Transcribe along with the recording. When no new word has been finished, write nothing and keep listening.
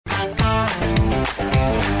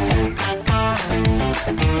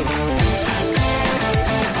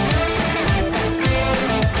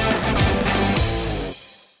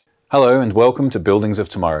Hello and welcome to Buildings of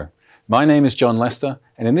Tomorrow. My name is John Lester,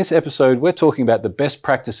 and in this episode we're talking about the best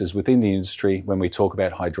practices within the industry when we talk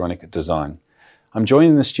about hydronic design. I'm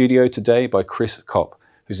joined in the studio today by Chris Kopp,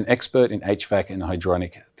 who's an expert in HVAC and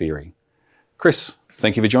hydronic theory. Chris,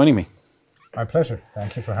 thank you for joining me. My pleasure.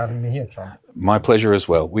 Thank you for having me here, John. My pleasure as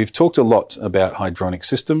well. We've talked a lot about hydronic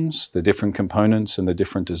systems, the different components and the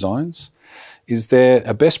different designs. Is there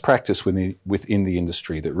a best practice within the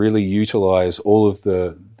industry that really utilize all of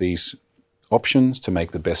these options to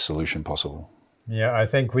make the best solution possible? Yeah, I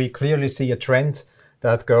think we clearly see a trend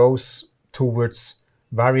that goes towards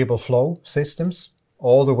variable flow systems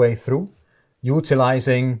all the way through,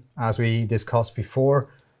 utilizing, as we discussed before,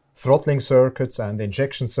 throttling circuits and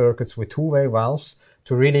injection circuits with two-way valves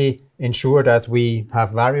to really ensure that we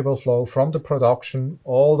have variable flow from the production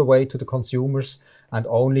all the way to the consumers and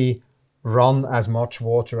only run as much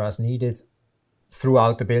water as needed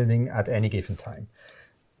throughout the building at any given time.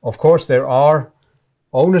 Of course, there are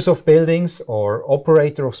owners of buildings or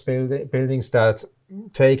operator of buildings that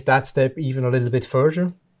take that step even a little bit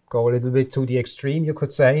further, go a little bit to the extreme, you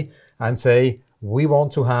could say, and say, we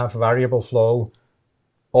want to have variable flow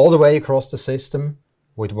all the way across the system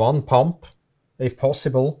with one pump, if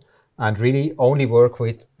possible, and really only work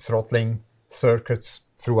with throttling circuits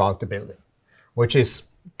throughout the building, which is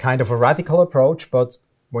kind of a radical approach, but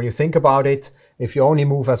when you think about it, if you only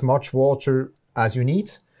move as much water as you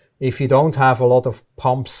need, if you don't have a lot of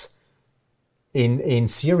pumps in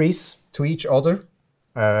series to each other,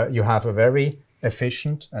 you have a very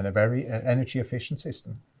efficient and a very energy efficient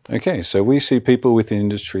system. Okay, so we see people within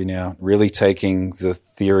industry now really taking the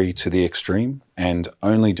theory to the extreme and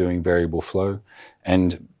only doing variable flow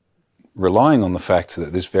and relying on the fact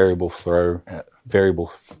that this variable flow,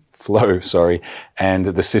 and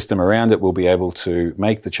the system around it will be able to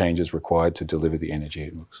make the changes required to deliver the energy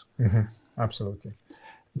it looks. Mm-hmm. Absolutely.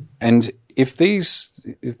 And if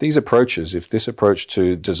this approach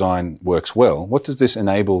to design works well, what does this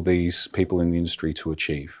enable these people in the industry to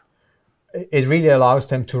achieve? It really allows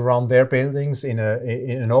them to run their buildings in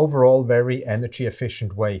an overall very energy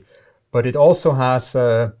efficient way. But it also has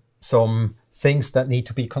some things that need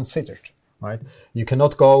to be considered, right? You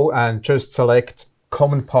cannot go and just select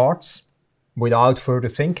common parts without further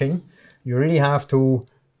thinking. You really have to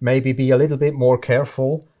maybe be a little bit more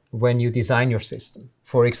careful when you design your system.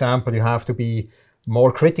 For example, you have to be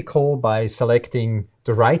more critical by selecting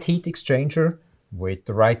the right heat exchanger with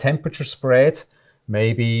the right temperature spread,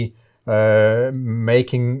 maybe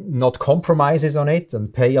making not compromises on it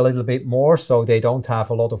and pay a little bit more so they don't have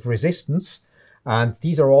a lot of resistance. And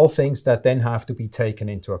these are all things that then have to be taken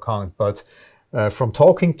into account. But from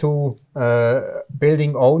talking to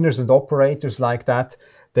building owners and operators like that,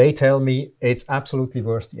 they tell me it's absolutely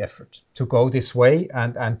worth the effort to go this way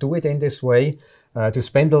and do it in this way, to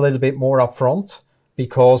spend a little bit more upfront,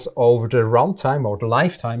 because over the runtime or the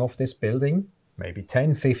lifetime of this building, maybe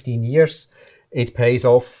 10, 15 years, it pays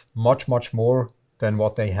off much, much more than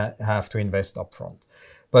what they have to invest upfront.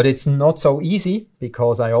 But it's not so easy,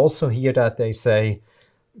 because I also hear that they say,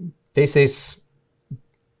 this is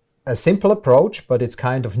a simple approach, but it's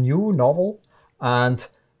kind of new, novel, and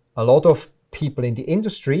a lot of people in the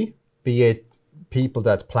industry, be it people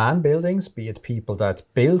that plan buildings, be it people that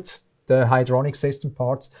build the hydronic system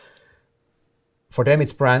parts, for them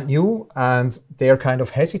it's brand new and they're kind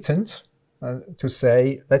of hesitant to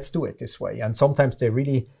say, let's do it this way. And sometimes they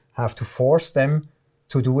really have to force them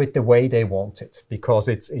to do it the way they want it, because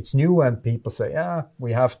it's new and people say, yeah,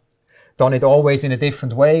 we have done it always in a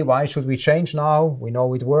different way. Why should we change now? We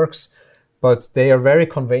know it works. But they are very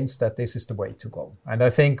convinced that this is the way to go. And I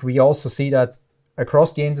think we also see that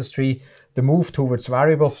across the industry, the move towards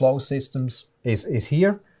variable flow systems is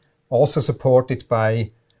here, also supported by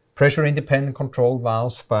pressure-independent control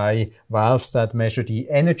valves, by valves that measure the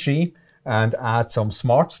energy and add some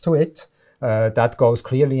smarts to it. That goes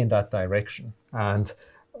clearly in that direction. And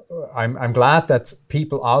I'm glad that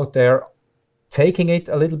people out there taking it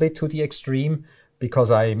a little bit to the extreme, because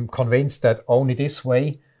I'm convinced that only this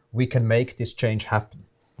way we can make this change happen.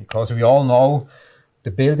 Because we all know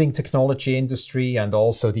the building technology industry and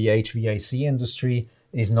also the HVAC industry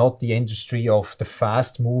is not the industry of the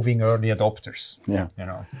fast-moving early adopters. Yeah. You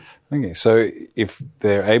know. Okay, so if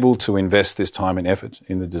they're able to invest this time and effort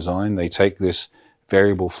in the design, they take this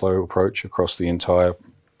variable flow approach across the entire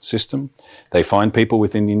system. They find people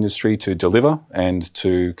within the industry to deliver and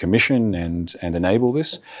to commission and enable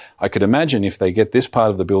this. I could imagine if they get this part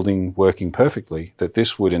of the building working perfectly, that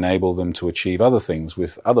this would enable them to achieve other things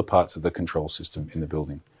with other parts of the control system in the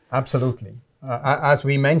building. Absolutely. As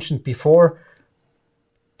we mentioned before,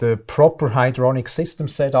 the proper hydronic system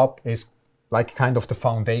setup is like kind of the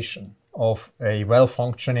foundation of a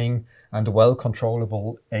well-functioning and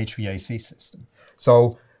well-controllable HVAC system.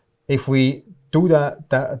 So if we do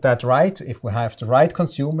that right, if we have the right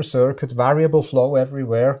consumer circuit, variable flow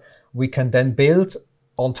everywhere, we can then build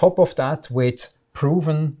on top of that with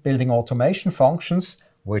proven building automation functions,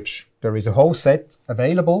 which there is a whole set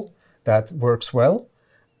available that works well,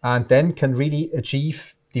 and then can really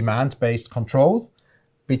achieve demand-based control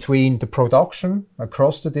between the production,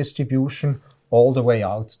 across the distribution, all the way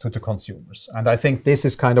out to the consumers. And I think this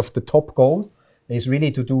is kind of the top goal, is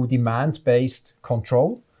really to do demand-based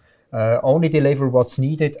control, only deliver what's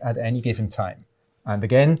needed at any given time. And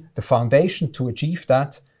again, the foundation to achieve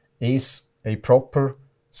that is a proper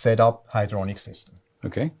set-up hydronic system.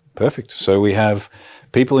 Okay, perfect. So we have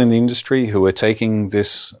people in the industry who are taking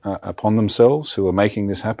this upon themselves, who are making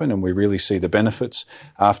this happen, and we really see the benefits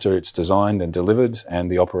after it's designed and delivered and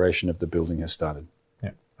the operation of the building has started.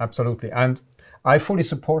 Yeah, absolutely. And I fully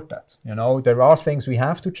support that. You know, there are things we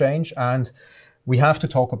have to change and we have to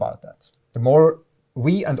talk about that. The more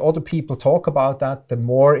we and other people talk about that, the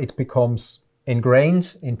more it becomes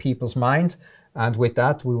ingrained in people's mind. And with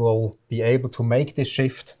that, we will be able to make this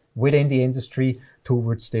shift within the industry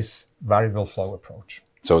towards this variable flow approach.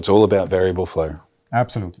 So it's all about variable flow.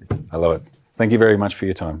 Absolutely. I love it. Thank you very much for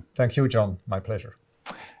your time. Thank you, John. My pleasure.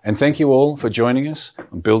 And thank you all for joining us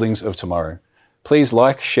on Buildings of Tomorrow. Please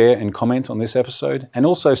like, share, and comment on this episode, and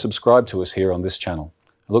also subscribe to us here on this channel.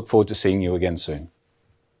 I look forward to seeing you again soon.